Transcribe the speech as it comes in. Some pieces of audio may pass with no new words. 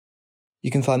You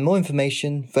can find more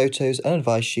information, photos, and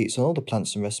advice sheets on all the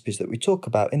plants and recipes that we talk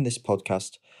about in this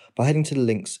podcast by heading to the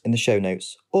links in the show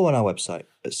notes or on our website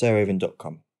at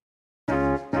sarahraven.com.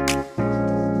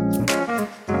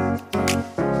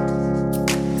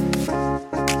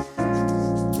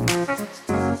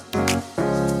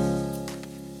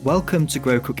 Welcome to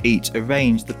Grow Cook Eat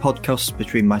Arrange, the podcast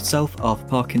between myself, Arthur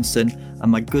Parkinson,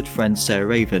 and my good friend Sarah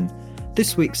Raven.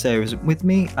 This week Sarah isn't with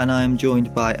me and I am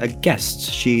joined by a guest.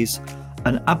 She's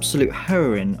an absolute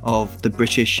heroine of the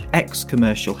British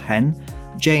ex-commercial hen,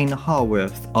 Jane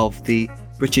Harworth of the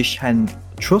British Hen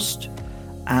Trust,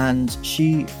 and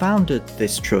she founded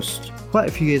this trust quite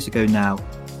a few years ago now,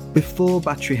 before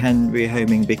battery hen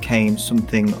rehoming became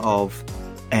something of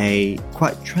a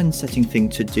quite trend-setting thing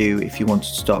to do if you wanted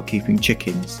to start keeping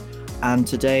chickens. And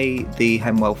today the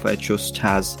Hen Welfare Trust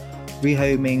has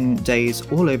rehoming days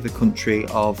all over the country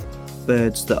of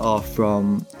birds that are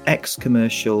from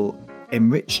ex-commercial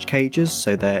enriched cages,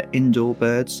 so they're indoor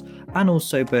birds, and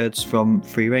also birds from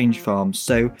free-range farms.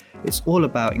 So it's all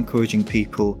about encouraging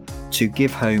people to give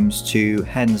homes to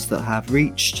hens that have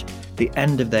reached the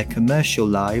end of their commercial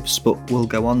lives but will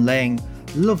go on laying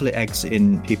lovely eggs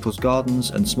in people's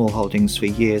gardens and small holdings for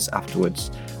years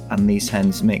afterwards, and these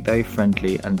hens make very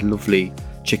friendly and lovely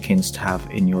chickens to have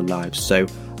in your lives. So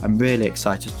I'm really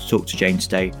excited to talk to Jane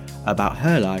today about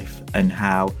her life and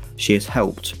how she has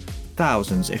helped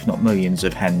thousands, if not millions,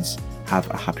 of hens have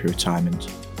a happy retirement.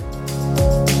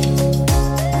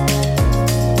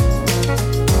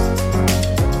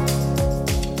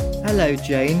 Hello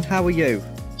Jane, how are you?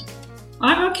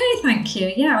 I'm okay, thank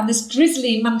you. Yeah, on this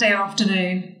drizzly Monday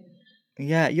afternoon.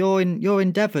 Yeah, you're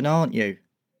in Devon, aren't you?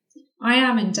 I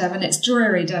am in Devon. It's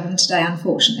dreary Devon today,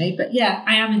 unfortunately. But yeah,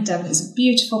 I am in Devon. It's a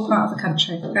beautiful part of the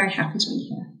country. I'm very happy to be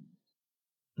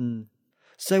here.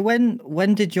 So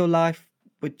when did your life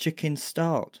with chickens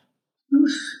start?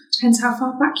 Depends how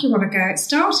far back you want to go. It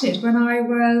started when I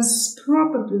was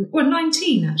probably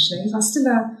 19 actually. I was still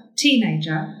a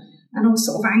teenager and all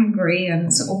sort of angry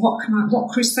and sort of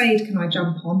what crusade can I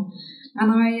jump on?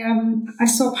 And I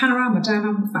saw a panorama down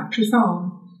on the factory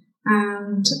farm.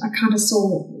 And I kind of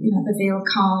saw, the veal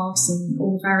calves and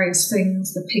all the various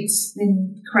things, the pigs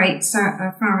in crates,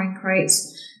 farrowing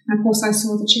crates. And of course I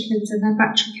saw the chickens in their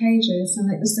battery cages,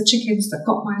 and it was the chickens that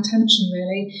got my attention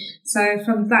really. So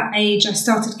from that age I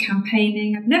started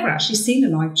campaigning. I'd never actually seen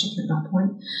a live chicken at that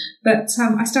point, but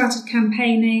I started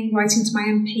campaigning, writing to my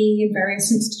MP in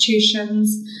various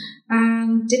institutions,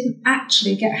 and didn't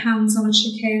actually get hands on a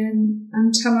chicken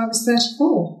until I was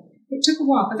 34. It took a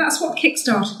while, but that's what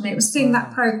kick-started me. It was seeing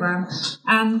that programme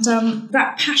and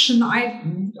that passion that I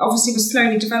obviously was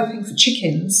slowly developing for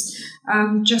chickens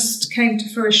just came to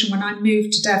fruition when I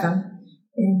moved to Devon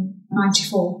in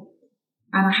 94.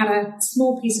 And I had a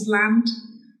small piece of land,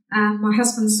 and my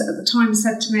husband at the time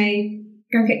said to me,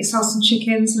 go and get yourself some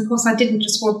chickens. And of course I didn't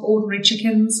just want ordinary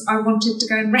chickens, I wanted to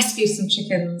go and rescue some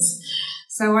chickens.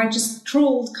 So I just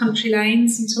trawled country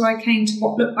lanes until I came to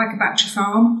what looked like a battery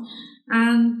farm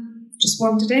and just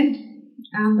wandered in,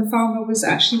 and the farmer was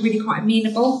actually really quite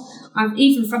amenable.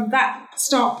 Even from that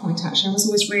start point, actually, I was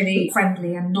always really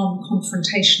friendly and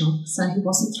non-confrontational, so he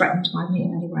wasn't threatened by me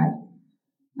in any way.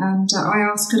 And I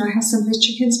asked, could I have some of his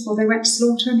chickens before they went to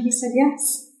slaughter, and he said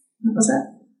yes. That was it.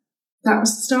 That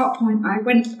was the start point.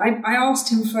 I asked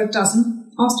him for a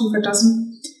dozen,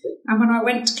 and when I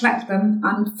went to collect them,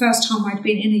 and the first time I'd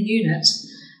been in a unit,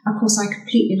 of course I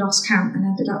completely lost count and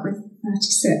ended up with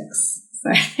 36. So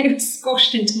it was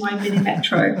squashed into my mini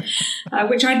metro,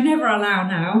 which I'd never allow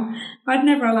now. I'd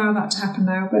never allow that to happen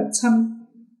now, but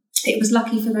it was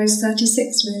lucky for those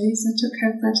 36 really, so I took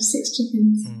home 36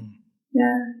 chickens.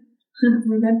 Yeah, I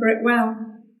remember it well.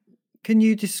 Can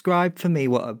you describe for me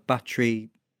what a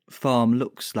battery farm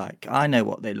looks like? I know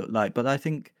what they look like, but I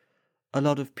think a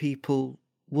lot of people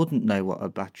wouldn't know what a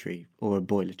battery or a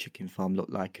boiler chicken farm look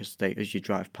like as you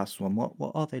drive past one.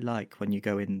 What are they like when you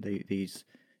go in these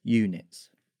units?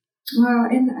 Well,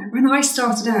 when I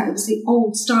started out, it was the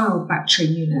old style battery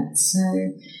units. So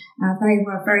they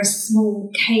were very small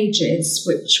cages,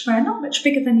 which were not much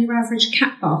bigger than your average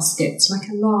cat basket, like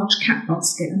a large cat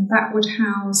basket, and that would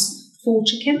house 4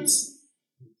 chickens,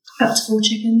 up to 4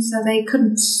 chickens. So they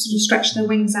couldn't sort of stretch their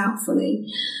wings out fully,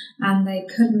 and they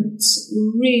couldn't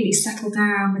really settle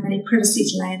down with any privacy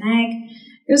to lay an egg.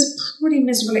 It was a pretty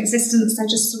miserable existence. They're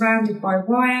just surrounded by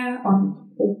wire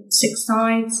on all 6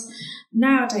 sides.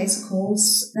 Nowadays, of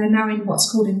course, they're now in what's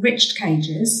called enriched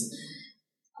cages.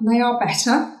 They are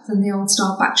better than the old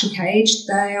style battery cage.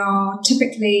 They are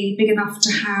typically big enough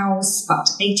to house up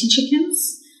to 80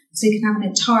 chickens. So you can have an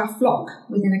entire flock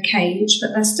within a cage,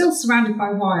 but they're still surrounded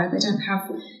by wire. They don't have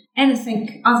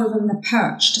anything other than the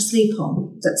perch to sleep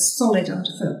on that's solid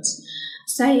underfoot.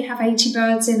 Say you have 80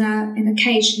 birds in a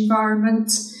caged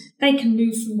environment, they can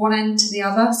move from one end to the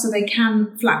other, so they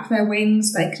can flap their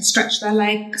wings, they can stretch their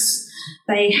legs.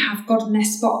 They have got a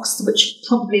nest box which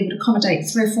probably would accommodate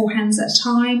 3 or 4 hens at a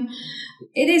time.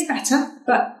 It is better,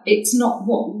 but it's not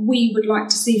what we would like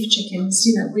to see for chickens.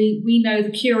 We know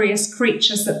the curious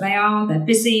creatures that they are. They're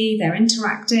busy, they're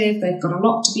interactive, they've got a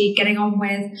lot to be getting on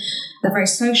with. They're very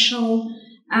social.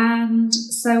 And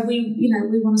so we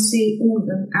want to see all of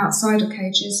them outside of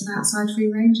cages and outside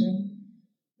free ranging.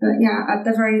 But yeah,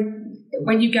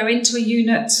 when you go into a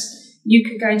unit, you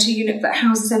could go into a unit that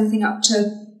houses anything up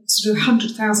to sort of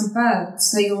 100,000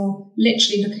 birds. So you're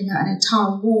literally looking at an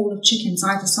entire wall of chickens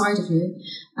either side of you,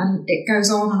 and it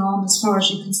goes on and on as far as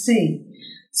you can see.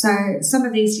 So some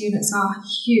of these units are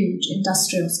huge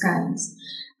industrial scales.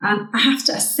 And I have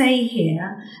to say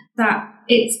here that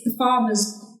it's the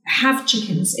farmers have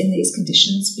chickens in these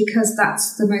conditions because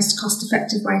that's the most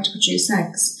cost-effective way to produce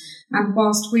eggs. And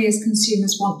whilst we as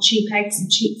consumers want cheap eggs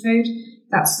and cheap food,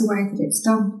 that's the way that it's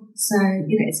done. So,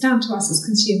 it's down to us as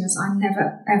consumers. I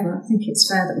never, ever think it's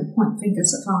fair that we point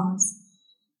fingers at farmers.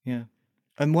 Yeah.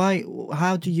 And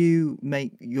how do you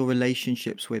make your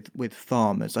relationships with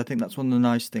farmers? I think that's one of the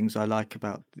nice things I like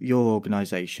about your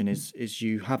organisation is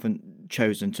you haven't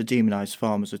chosen to demonise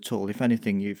farmers at all. If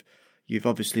anything, you've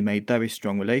obviously made very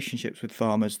strong relationships with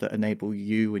farmers that enable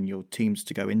you and your teams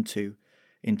to go into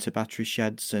battery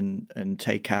sheds and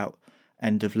take out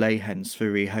end-of-lay hens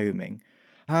for rehoming.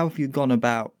 How have you gone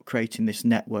about creating this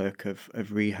network of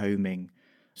rehoming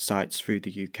sites through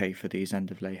the UK for these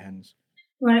end-of-lay hens?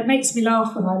 Well, it makes me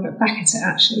laugh when I look back at it,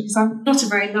 actually, because I'm not a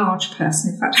very large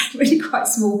person. In fact, I'm a really quite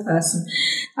small person.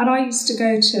 And I used to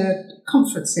go to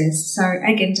conferences, so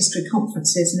egg industry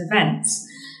conferences and events,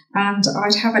 and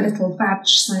I'd have a little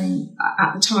badge saying,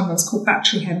 at the time I was called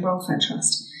Battery Hen Welfare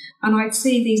Trust, and I'd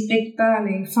see these big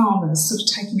burly farmers sort of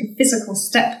taking a physical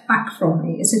step back from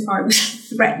me as if I was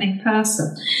a threatening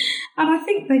person. And I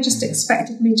think they just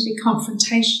expected me to be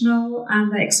confrontational,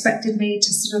 and they expected me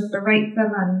to sort of berate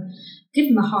them and give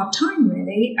them a hard time,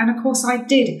 really. And of course I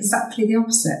did exactly the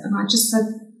opposite. And I just said,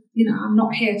 I'm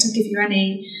not here to give you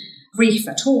any grief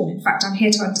at all. In fact, I'm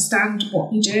here to understand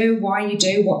what you do, why you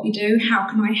do what you do, how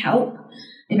can I help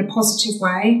in a positive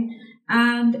way.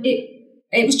 And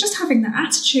it was just having that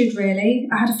attitude, really.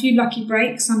 I had a few lucky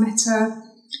breaks. I met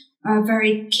a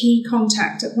very key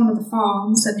contact at one of the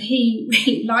farms, and he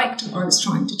really liked what I was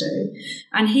trying to do.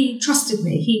 And he trusted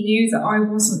me. He knew that I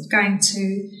wasn't going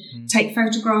to take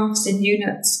photographs in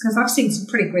units, because I've seen some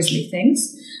pretty grisly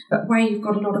things. But where you've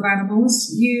got a lot of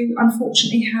animals, you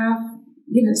unfortunately have,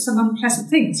 some unpleasant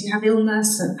things. You have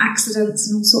illness and accidents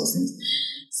and all sorts of things.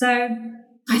 So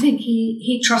I think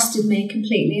he trusted me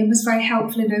completely and was very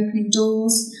helpful in opening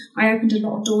doors. I opened a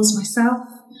lot of doors myself.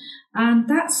 And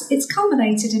it's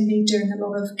culminated in me doing a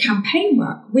lot of campaign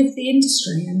work with the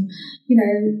industry and,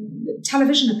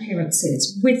 television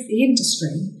appearances with the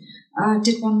industry.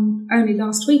 Did one only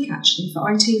last week, actually, for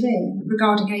ITV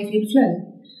regarding avian flu.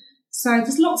 So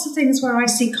there's lots of things where I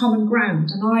see common ground,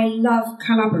 and I love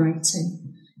collaborating.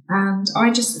 And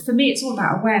for me, it's all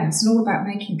about awareness and all about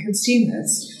making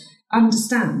consumers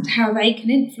understand how they can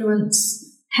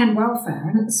influence hen welfare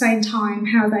and at the same time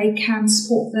how they can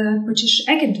support the British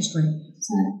egg industry.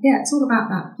 So yeah, it's all about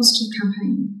that positive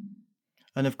campaign.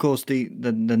 And of course the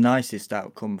nicest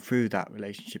outcome through that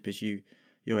relationship is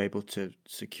you're able to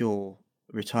secure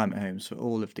retirement homes for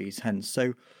all of these hens.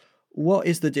 So what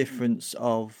is the difference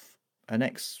of an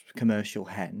ex-commercial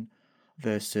hen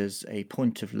versus a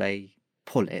point of lay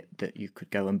pullet that you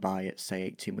could go and buy at, say,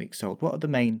 18 weeks old? What are the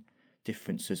main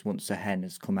differences once a hen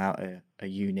has come out a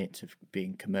unit of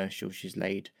being commercial? She's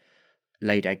laid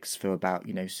eggs for about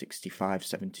 65,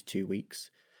 72 weeks.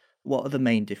 What are the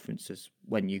main differences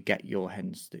when you get your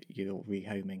hens that you're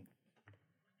rehoming?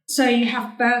 So you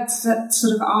have birds that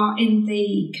sort of are in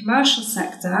the commercial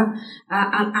sector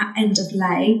and at end of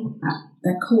lay.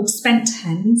 They're called spent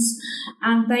hens,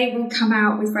 and they will come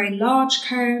out with very large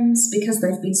combs because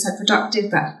they've been so productive.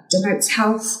 That denotes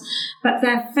health, but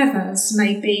their feathers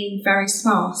may be very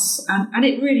sparse, and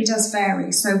it really does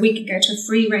vary. So we can go to a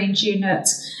free range unit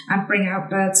and bring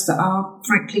out birds that are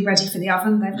frankly ready for the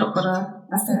oven. They've not got a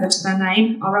feather to their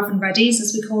name, our oven readies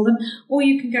as we call them, or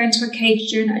you can go into a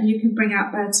caged unit and you can bring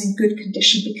out birds in good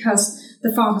condition because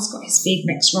the farmer's got his feed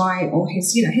mix right, or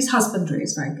his husbandry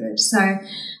is very good. So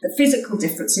the physical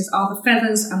differences are the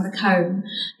feathers and the comb.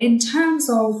 In terms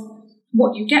of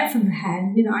what you get from the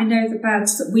hen. I know the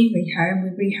birds that we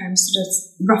rehome sort of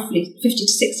roughly 50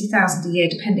 to 60,000 a year,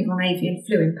 depending on avian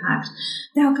flu impact.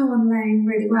 They'll go on laying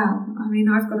really well.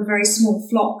 I've got a very small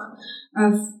flock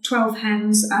of 12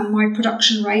 hens, and my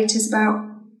production rate is about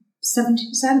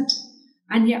 70%.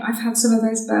 And yet I've had some of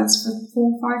those birds for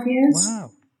 4 or 5 years.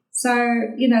 Wow. So,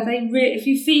 if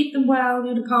you feed them well,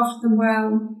 you look after them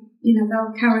well,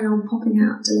 they'll carry on popping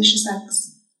out delicious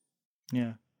eggs.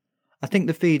 Yeah. I think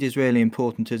the feed is really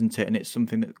important, isn't it? And it's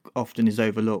something that often is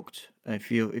overlooked.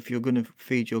 If you're going to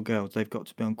feed your girls, they've got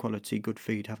to be on quality, good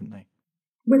feed, haven't they?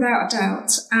 Without a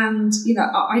doubt. And,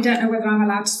 I don't know whether I'm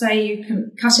allowed to say, you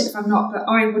can cut it if I'm not, but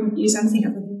I wouldn't use anything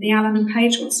other than the Allen &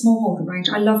 Page or the smallholder range.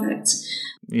 I love it.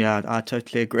 Yeah, I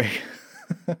totally agree.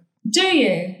 Do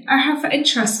you? How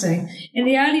interesting. In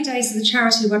the early days of the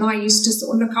charity, when I used to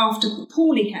sort of look after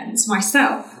poorly hens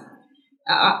myself,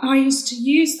 I used to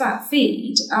use that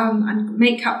feed and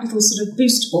make up little sort of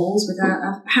boost balls with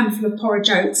a handful of porridge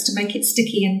oats to make it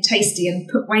sticky and tasty and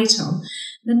put weight on.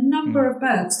 The number of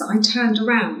birds that I turned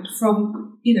around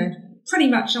from, pretty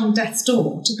much on death's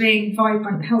door to being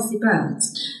vibrant, healthy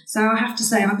birds. So I have to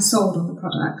say I'm sold on the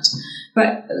product.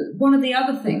 But one of the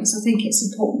other things I think it's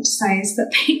important to say is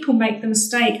that people make the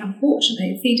mistake,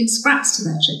 unfortunately, of feeding scraps to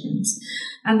their chickens.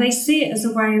 And they see it as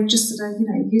a way of just sort of,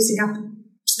 using up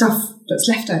stuff that's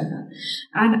left over.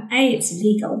 And A, it's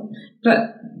illegal,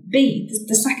 but B,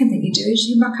 the second thing you do is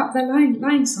you muck up their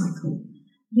laying cycle.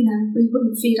 We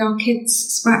wouldn't feed our kids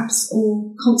scraps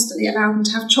or constantly allow them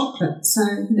to have chocolate. So,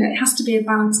 it has to be a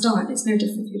balanced diet. It's no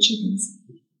different for your chickens.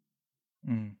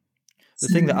 The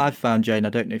thing that I've found, Jane, I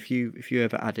don't know if you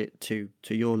ever add it to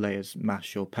your layers,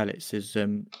 mash or pellets, is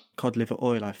cod liver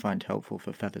oil. I find helpful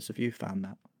for feathers. Have you found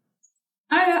that?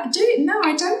 I do. No,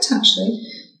 I don't actually.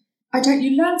 I don't.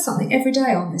 You learn something every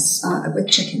day on this with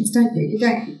chickens, don't you? You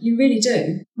don't. You really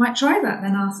do. Might try that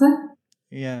then, Arthur.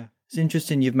 Yeah, it's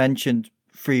interesting. You've mentioned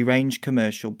free-range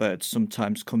commercial birds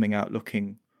sometimes coming out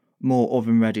looking more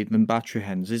oven-ready than battery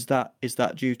hens. Is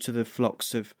that due to the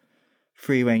flocks of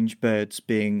free-range birds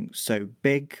being so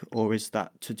big, or is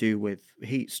that to do with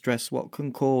heat stress? What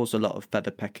can cause a lot of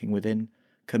feather pecking within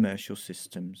commercial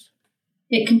systems?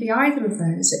 It can be either of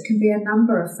those. It can be a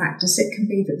number of factors. It can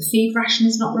be that the feed ration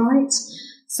is not right.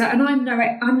 So, and I'm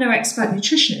no expert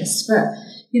nutritionist, but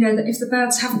that if the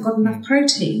birds haven't got enough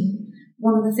protein,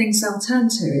 one of the things they'll turn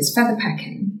to is feather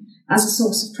pecking as a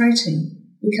source of protein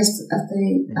because of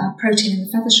the protein in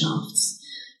the feather shafts.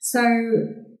 So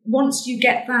once you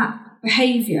get that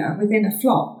behaviour within a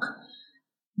flock,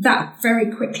 that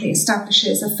very quickly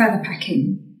establishes a feather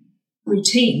pecking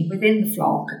routine within the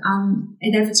flock, and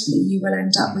inevitably you will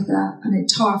end up with an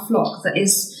entire flock that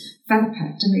is feather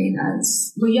pecked. I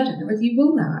don't know whether you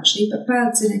will know actually, but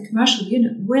birds in a commercial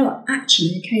unit will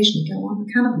actually occasionally go on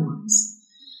to cannibalise.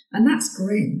 And that's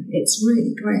grim. It's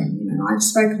really grim. I've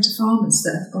spoken to farmers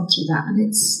that have gone through that, and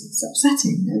it's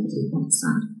upsetting. Nobody wants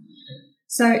that.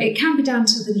 So it can be down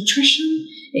to the nutrition.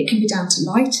 It can be down to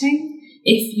lighting.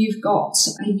 If you've got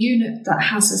a unit that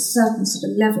has a certain sort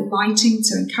of level lighting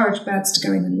to encourage birds to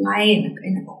go in and lay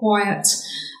in a quiet,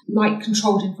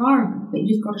 light-controlled environment, but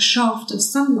you've got a shaft of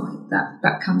sunlight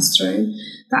that comes through,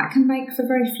 that can make for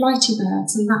very flighty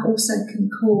birds, and that also can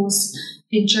cause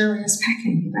injurious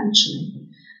pecking eventually.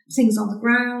 Things on the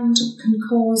ground can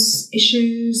cause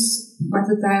issues,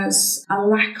 whether there's a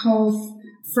lack of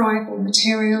friable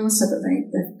material so that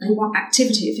they want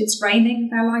activity. If it's raining,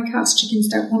 they're like us. Chickens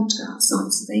don't want to go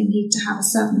outside, so they need to have a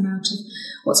certain amount of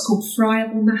what's called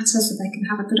friable matter so they can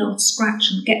have a good old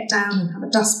scratch and get down and have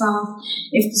a dust bath.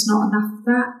 If there's not enough of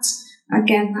that,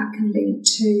 again, that can lead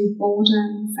to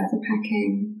boredom, feather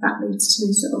pecking. That leads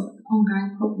to sort of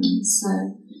ongoing problems.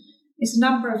 So it's a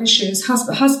number of issues.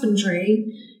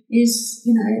 Husbandry is,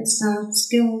 it's a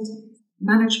skilled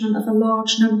management of a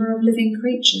large number of living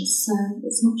creatures. So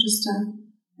it's not just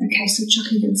a case of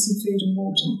chucking in some food and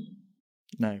water.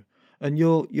 No. And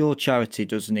your charity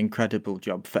does an incredible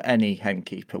job for any hen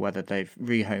keeper, whether they've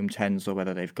rehomed hens or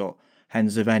whether they've got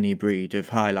hens of any breed, of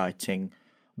highlighting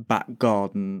back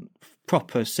garden,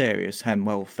 proper serious hen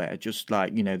welfare, just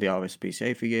like, the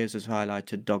RSPCA for years has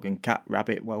highlighted dog and cat,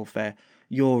 rabbit welfare.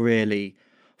 You're really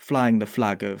flying the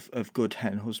flag of good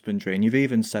hen husbandry, and you've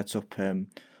even set up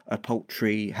a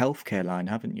poultry healthcare line,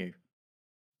 haven't you?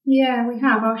 Yeah, we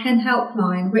have our hen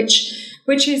helpline,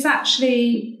 which is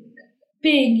actually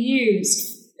being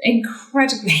used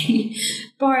incredibly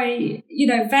by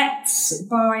vets,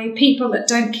 by people that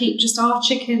don't keep just our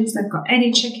chickens, they've got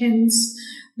any chickens.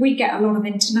 We get a lot of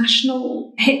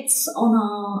international hits on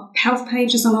our health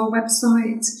pages on our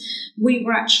website. We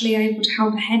were actually able to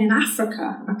help a hen in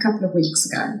Africa a couple of weeks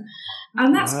ago.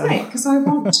 And that's great, because I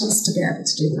want us to be able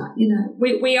to do that. You know,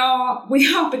 we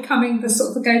are becoming the sort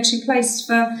of the go-to place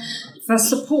for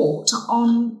support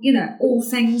on, you know, all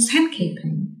things hen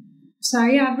keeping. So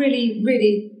yeah, I'm really,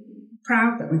 really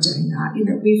proud that we're doing that. You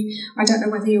know, I don't know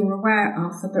whether you're aware,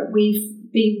 Arthur, but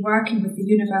we've been working with the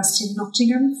University of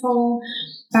Nottingham for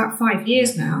about 5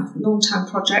 years now, a long-term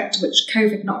project, which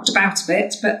COVID knocked about a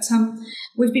bit, but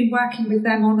we've been working with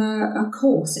them on a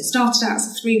course. It started out as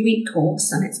a 3-week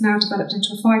course, and it's now developed into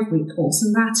a 5-week course,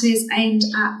 and that is aimed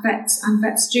at vets and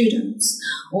vet students,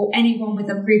 or anyone with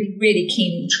a really, really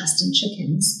keen interest in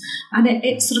chickens. And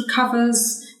it sort of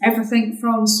covers everything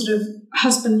from sort of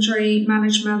husbandry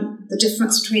management, the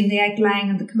difference between the egg laying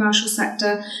and the commercial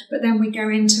sector, but then we go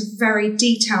into very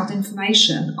detailed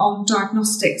information on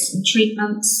diagnostics and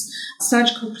treatments,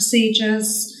 surgical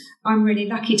procedures. I'm really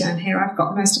lucky down here. I've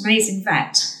got the most amazing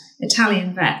vet,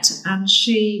 Italian vet, and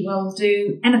she will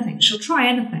do anything. She'll try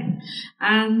anything.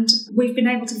 And we've been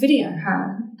able to video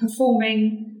her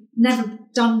performing never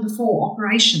done before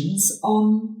operations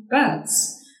on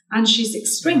birds. And she's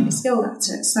extremely skilled at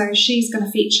it. So she's going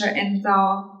to feature in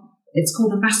it's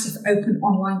called a massive open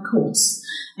online course,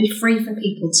 and free for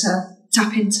people to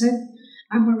tap into.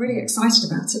 And we're really excited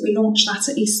about it. We launched that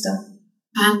at Easter.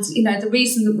 And, you know, the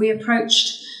reason that we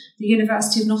approached the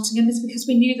University of Nottingham is because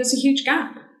we knew there's a huge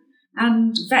gap.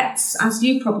 And vets, as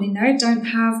you probably know, don't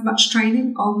have much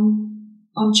training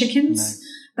on chickens.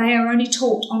 No. They are only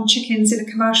taught on chickens in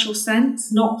a commercial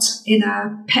sense, not in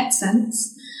a pet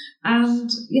sense. And,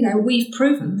 you know, we've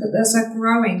proven that there's a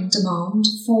growing demand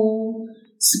for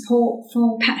support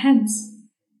for pet hens.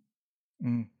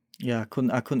 Yeah,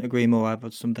 I couldn't agree more. I've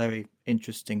had some very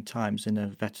interesting times in a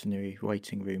veterinary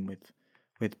waiting room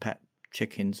with pet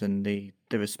chickens, and the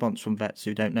response from vets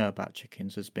who don't know about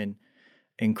chickens has been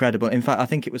incredible. In fact, I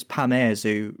think it was Pam Ayres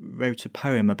who wrote a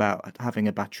poem about having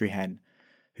a battery hen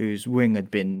whose wing had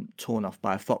been torn off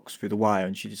by a fox through the wire,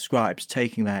 and she describes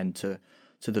taking the hen to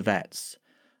the vets.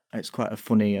 It's quite a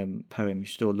funny poem. You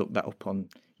should all look that up on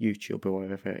YouTube or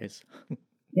wherever it is.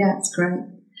 Yeah, it's great.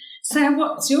 So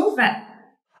what's your vet?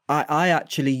 I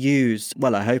actually use,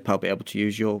 well, I hope I'll be able to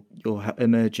use your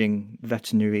emerging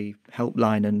veterinary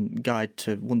helpline and guide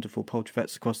to wonderful poultry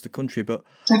vets across the country, but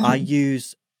definitely. I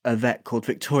use a vet called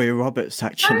Victoria Roberts,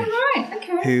 actually,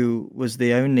 who was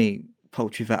the only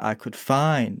poultry vet I could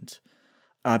find.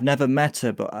 I've never met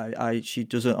her, but she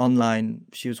does an online.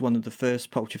 She was one of the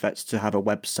first poultry vets to have a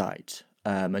website,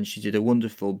 and she did a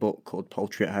wonderful book called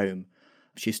Poultry at Home.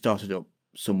 She started up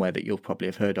somewhere that you'll probably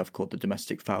have heard of called the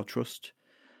Domestic Fowl Trust,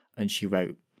 and she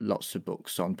wrote lots of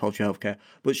books on poultry healthcare.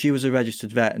 But she was a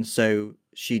registered vet, and so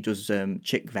she does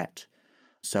chick vet.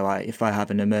 So if I have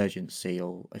an emergency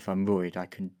or if I'm worried, I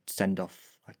can send off.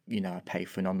 I pay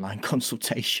for an online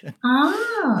consultation.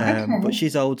 Okay. But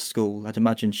she's old school. I'd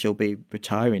imagine she'll be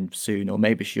retiring soon, or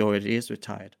maybe she already is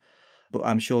retired. But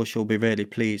I'm sure she'll be really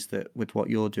pleased with what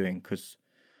you're doing, because,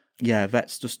 yeah,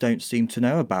 vets just don't seem to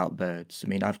know about birds. I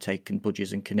mean, I've taken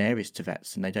budgies and canaries to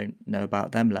vets, and they don't know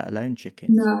about them, let alone chickens.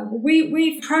 No,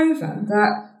 we've proven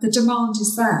that the demand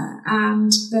is there,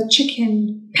 and the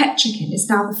pet chicken is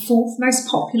now the 4th most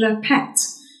popular pet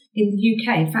in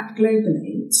the UK. In fact,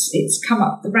 globally, it's come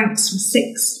up the ranks from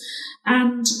 6.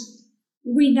 And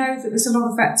we know that there's a lot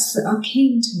of vets that are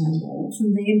keen to know more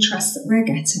from the interest that we're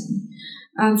getting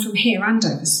from here and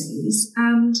overseas.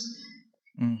 And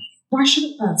why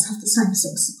shouldn't birds have the same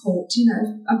sort of support? You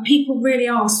know, and people really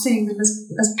are seeing them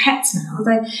as pets now.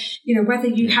 They, you know, whether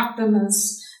you have them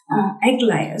as egg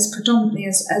layers, predominantly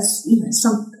as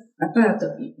a bird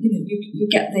that you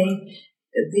get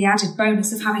the added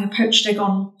bonus of having a poached egg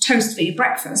on toast for your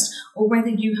breakfast, or whether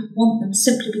you want them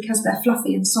simply because they're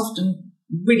fluffy and soft and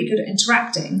really good at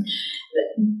interacting.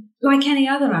 Like any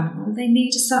other animal, they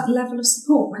need a certain level of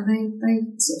support when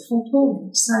they sort of fall poorly.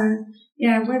 So,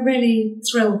 yeah, we're really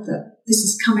thrilled that this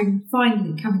is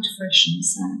finally coming to fruition.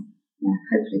 So, yeah,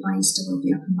 hopefully by Easter we'll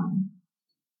be up and running.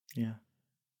 Yeah.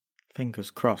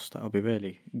 Fingers crossed. That'll be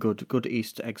really good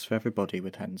Easter eggs for everybody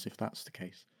with hens, if that's the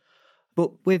case.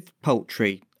 But with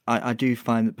poultry, I do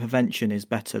find that prevention is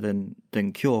better than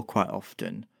cure quite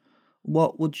often.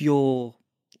 What would your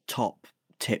top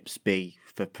tips be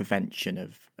for prevention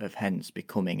of hens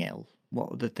becoming ill?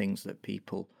 What are the things that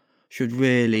people should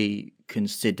really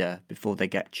consider before they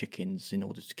get chickens in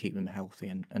order to keep them healthy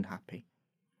and happy?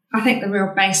 I think the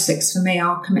real basics for me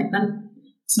are commitment.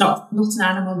 It's not an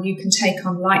animal you can take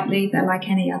on lightly. They're like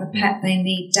any other pet. They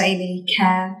need daily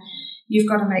care. You've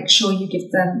got to make sure you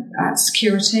give them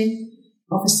security.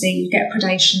 Obviously, you get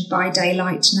predation by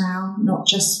daylight now, not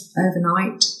just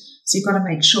overnight. So you've got to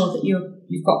make sure that you're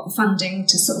you've got the funding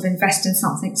to sort of invest in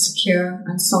something secure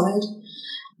and solid.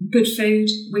 Good food,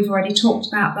 we've already talked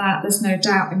about that. There's no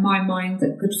doubt in my mind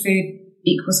that good food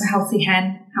equals a healthy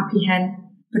hen, happy hen,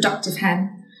 productive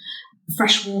hen.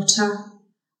 Fresh water.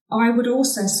 I would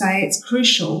also say it's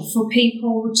crucial for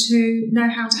people to know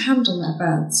how to handle their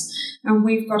birds. And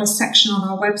we've got a section on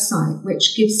our website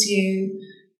which gives you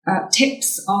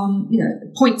tips on,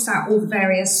 points out all the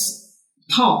various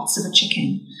parts of a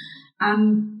chicken.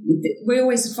 And we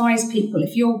always advise people,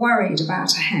 if you're worried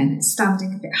about a hen, it's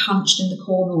standing a bit hunched in the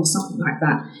corner or something like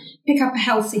that, pick up a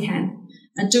healthy hen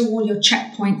and do all your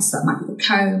checkpoints. That might be the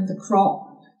comb, the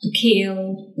crop, the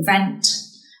keel, the vent,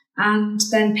 and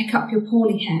then pick up your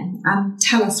poorly hen and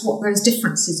tell us what those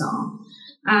differences are.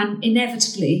 And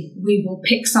inevitably, we will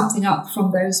pick something up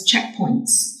from those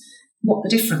checkpoints, what the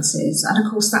difference is. And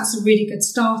of course, that's a really good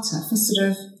starter for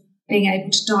sort of being able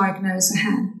to diagnose a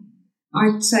hen.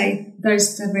 I'd say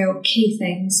those are the real key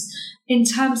things. In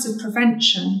terms of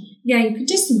prevention, you could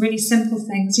do some really simple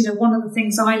things. One of the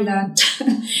things I learned,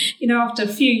 after a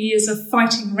few years of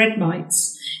fighting red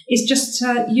mites, is just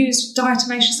to use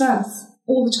diatomaceous earth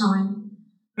all the time.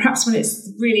 Perhaps when it's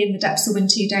really in the depths of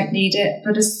winter, you don't need it.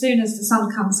 But as soon as the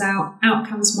sun comes out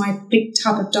comes my big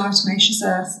tub of diatomaceous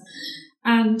earth.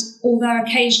 And although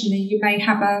occasionally you may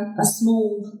have a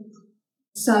small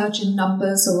surge in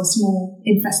numbers or a small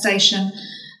infestation,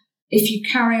 if you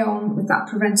carry on with that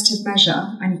preventative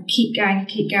measure and you keep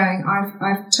going,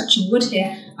 I've touching wood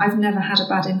here, I've never had a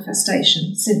bad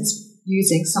infestation since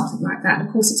using something like that. And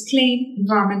of course it's clean,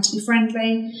 environmentally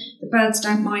friendly, the birds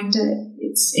don't mind it,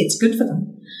 it's good for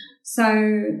them. So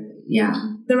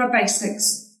there are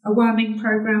basics. A worming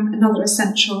program, another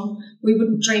essential. We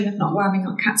wouldn't dream of not worming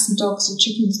our cats and dogs, and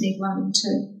chickens need worming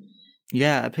too.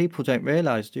 Yeah, people don't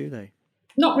realise, do they?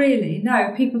 Not really,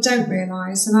 no, people don't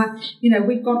realise. And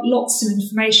we've got lots of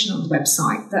information on the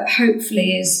website that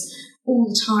hopefully is all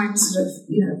the time sort of,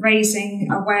 raising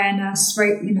awareness,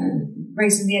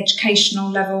 raising the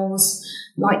educational levels.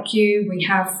 Like we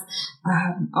have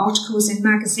articles in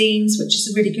magazines, which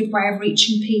is a really good way of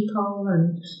reaching people.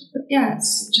 But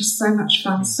it's just so much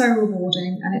fun, so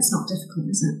rewarding, and it's not difficult,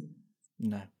 is it?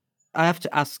 No. I have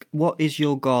to ask, what is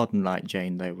your garden like,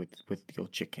 Jane, though, with your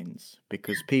chickens?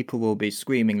 Because people will be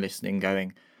screaming, listening,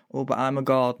 going, oh, but I'm a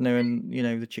gardener and,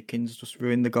 the chickens just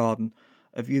ruin the garden.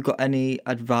 Have you got any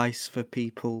advice for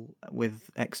people with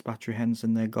expatriate hens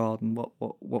in their garden?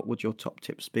 What would your top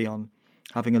tips be on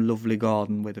having a lovely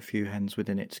garden with a few hens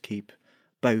within it to keep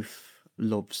both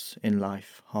loves in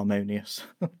life harmonious?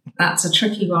 That's a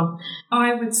tricky one.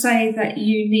 I would say that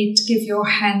you need to give your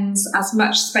hens as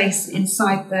much space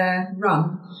inside their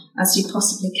run as you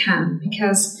possibly can,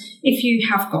 because if you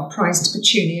have got prized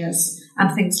petunias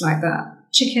and things like that,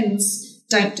 chickens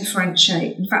don't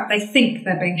differentiate. In fact, they think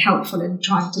they're being helpful in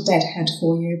trying to deadhead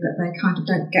for you, but they kind of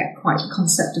don't get quite the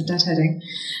concept of deadheading.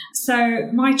 So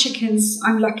my chickens,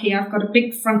 I'm lucky, I've got a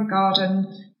big front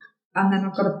garden and then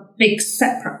I've got a big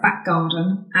separate back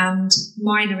garden, and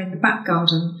mine are in the back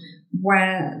garden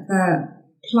where the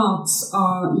plants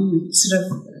are sort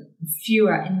of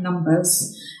fewer in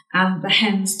numbers and the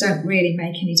hens don't really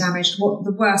make any damage.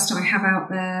 The worst I have out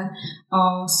there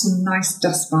are some nice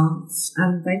dust baths,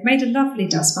 and they've made a lovely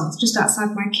dust bath just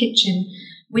outside my kitchen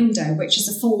window, which is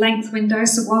a full-length window,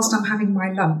 so whilst I'm having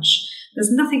my lunch,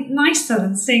 there's nothing nicer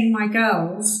than seeing my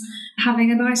girls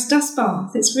having a nice dust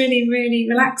bath. It's really, really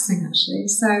relaxing, actually.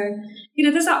 So,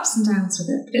 there's ups and downs with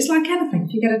it, but it's like anything.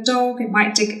 If you get a dog, it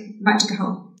might dig a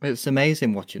hole. It's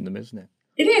amazing watching them, isn't it?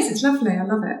 It is. It's lovely. I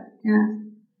love it. Yeah.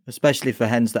 Especially for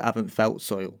hens that haven't felt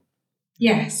soil.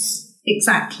 Yes,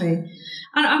 exactly.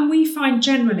 And we find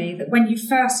generally that when you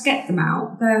first get them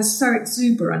out, they're so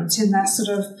exuberant in their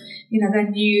sort of, their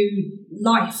new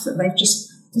life that they've just,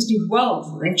 this new world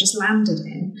that they've just landed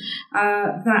in,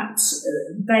 that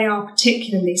they are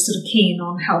particularly sort of keen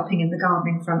on helping in the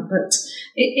gardening front. But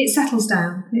it settles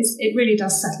down. It really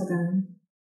does settle down.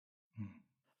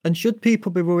 And should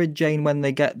people be worried, Jane, when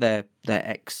they get their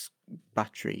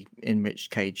ex-battery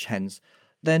enriched cage hens?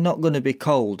 They're not going to be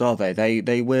cold, are they?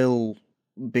 They will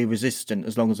be resistant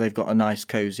as long as they've got a nice,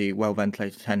 cosy,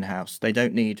 well-ventilated hen house. They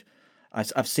don't need...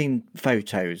 I've seen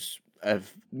photos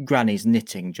of grannies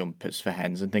knitting jumpers for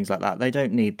hens and things like that. They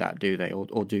don't need that, do they?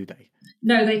 Or do they?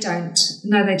 No, they don't.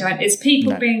 It's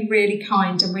people being really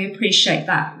kind, and we appreciate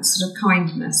that sort of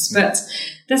kindness. But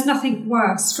there's nothing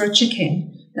worse for a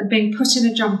chicken than being put in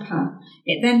a jumper.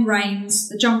 It then rains,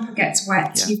 the jumper gets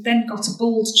wet. Yeah. You've then got a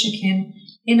bald chicken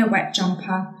in a wet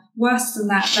jumper Worse than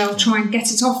that, they'll try and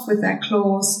get it off with their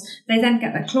claws. They then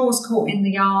get their claws caught in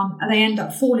the yarn and they end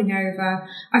up falling over.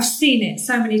 I've seen it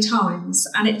so many times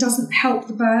and it doesn't help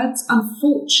the birds.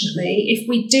 Unfortunately, if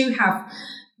we do have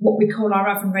what we call our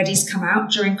oven readies come out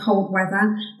during cold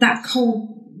weather, that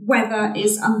cold weather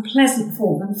is unpleasant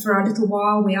for them for a little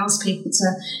while. We ask people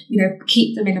to,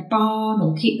 keep them in a barn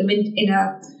or keep them in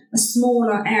a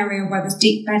smaller area where there's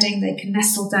deep bedding. They can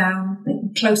nestle down, they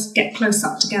can get close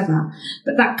up together.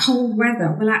 But that cold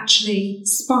weather will actually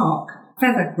spark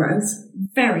feather growth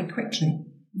very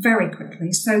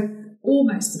quickly. So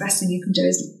almost the best thing you can do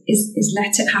is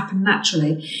let it happen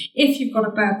naturally. If you've got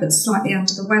a bird that's slightly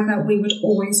under the weather, we would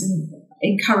always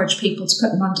encourage people to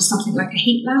put them under something like a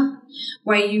heat lamp,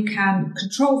 where you can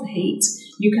control the heat,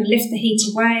 you can lift the heat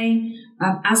away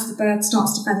as the bird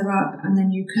starts to feather up, and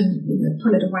then you can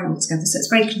pull it away altogether. So it's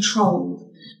very controlled.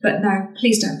 But no,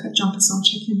 please don't put jumpers on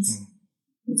chickens.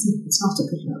 It's not a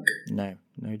good look.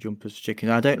 No jumpers for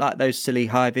chickens. I don't like those silly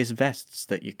high-vis vests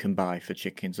that you can buy for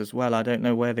chickens as well. I don't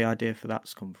know where the idea for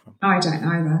that's come from. I don't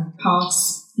either.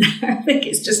 Pass. I think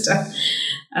it's just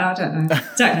I don't know.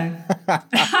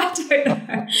 I don't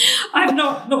know. I've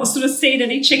not sort of seen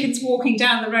any chickens walking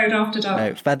down the road after dark.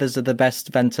 No, feathers are the best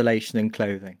ventilation and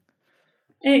clothing.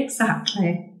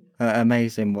 Exactly.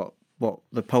 Amazing what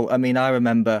the I mean, I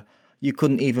remember you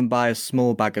couldn't even buy a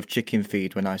small bag of chicken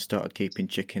feed when I started keeping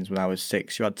chickens when I was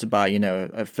 6. You had to buy, a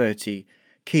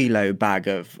 30-kilo bag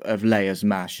of Layers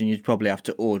mash, and you'd probably have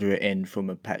to order it in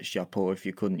from a pet shop, or if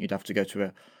you couldn't, you'd have to go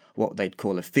to what they'd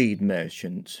call a feed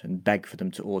merchant and beg for them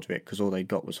to order it because all they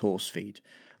got was horse feed.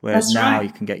 Whereas That's now right.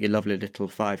 You can get your lovely little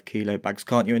 5-kilo bags,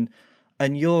 can't you?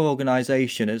 And your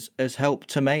organisation has helped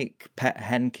to make pet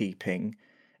hen keeping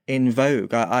in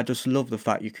vogue. I just love the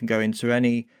fact you can go into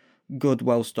any good,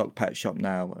 well-stocked pet shop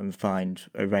now and find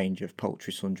a range of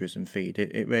poultry sundries and feed.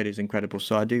 It really is incredible.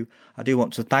 So I do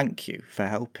want to thank you for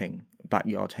helping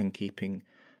backyard hen keeping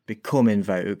become in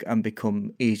vogue and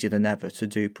become easier than ever to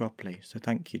do properly. So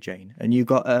thank you, Jane. And you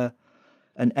got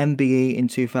an MBE in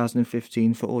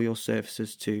 2015 for all your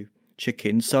services to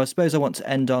chickens. So I suppose I want to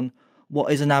end on,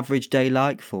 what is an average day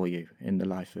like for you in the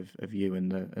life of you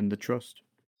and the trust?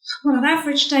 Well, an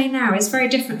average day now is very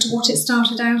different to what it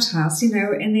started out as.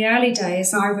 In the early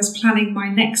days, I was planning my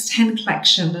next hen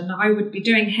collection, and I would be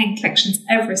doing hen collections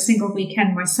every single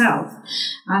weekend myself.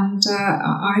 And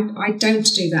I don't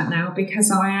do that now because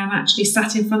I am actually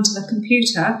sat in front of the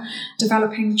computer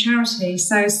developing the charity.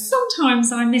 So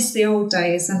sometimes I miss the old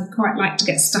days and quite like to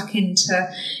get stuck into,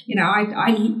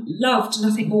 I loved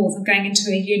nothing more than going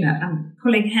into a unit and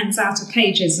pulling hens out of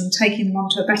cages and taking them on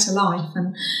to a better life.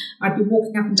 And I'd be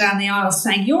walking up and down the aisle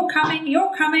saying, "You're coming,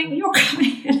 you're coming, you're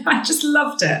coming." And I just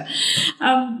loved it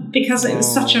because it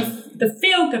was the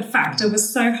feel-good factor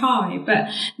was so high. But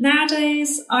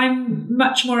nowadays, I'm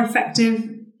much more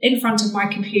effective in front of my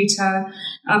computer.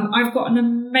 I've got an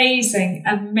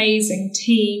amazing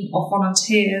team of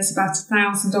volunteers, about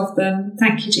 1,000 of them.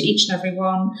 Thank you to each and every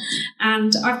one.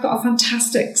 And I've got a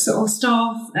fantastic sort of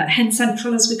staff at Hen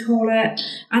Central, as we call it.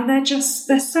 And they're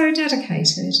so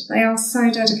dedicated. They are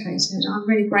so dedicated. I'm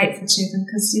really grateful to them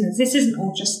because, this isn't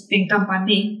all just being done by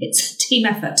me. It's a team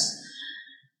effort.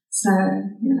 So,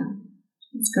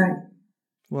 it's great.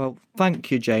 Well,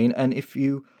 thank you, Jane. And if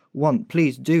you want,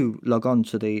 please do log on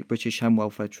to the British Hen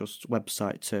Welfare Trust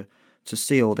website to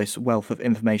see all this wealth of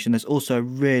information. There's also a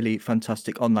really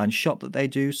fantastic online shop that they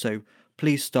do, so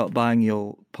please start buying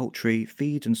your poultry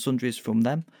feed and sundries from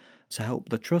them to help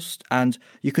the trust. And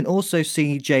you can also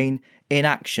see Jane in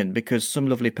action because some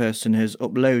lovely person has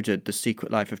uploaded The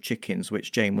Secret Life of Chickens,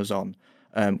 which Jane was on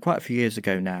quite a few years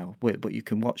ago now, but you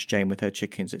can watch Jane with her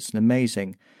chickens. It's an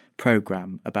amazing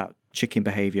programme about chicken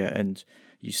behaviour, and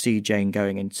you see Jane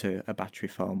going into a battery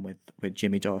farm with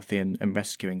Jimmy Dorothy and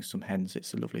rescuing some hens.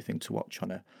 It's a lovely thing to watch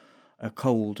on a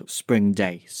cold spring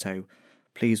day. So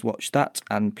please watch that,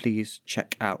 and please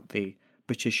check out the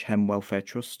British Hen Welfare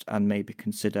Trust and maybe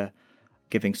consider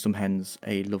giving some hens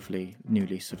a lovely new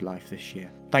lease of life this year.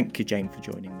 Thank you, Jane, for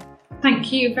joining me.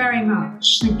 Thank you very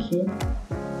much. Thank you.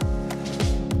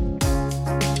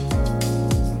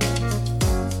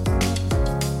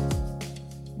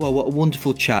 Well, what a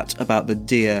wonderful chat about the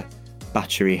dear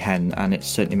battery hen, and it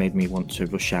certainly made me want to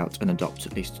rush out and adopt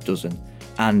at least a dozen.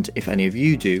 And if any of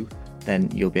you do,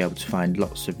 then you'll be able to find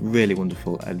lots of really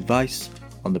wonderful advice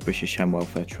on the British Hen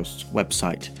Welfare Trust's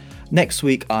website. Next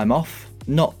week I'm off,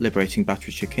 not liberating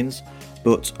battery chickens,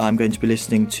 but I'm going to be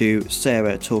listening to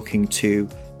Sarah talking to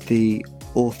the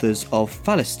authors of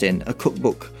Falestin, a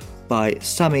cookbook by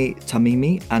Sami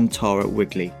Tamimi and Tara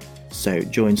Wigley. So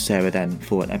join Sarah then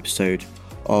for an episode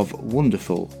of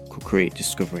wonderful cookery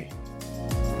discovery.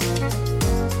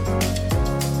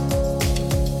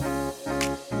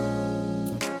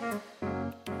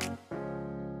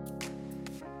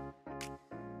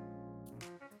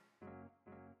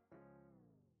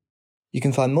 You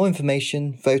can find more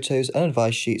information, photos and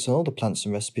advice sheets on all the plants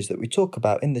and recipes that we talk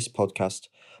about in this podcast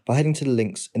by heading to the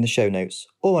links in the show notes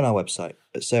or on our website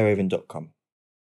at sarahraven.com.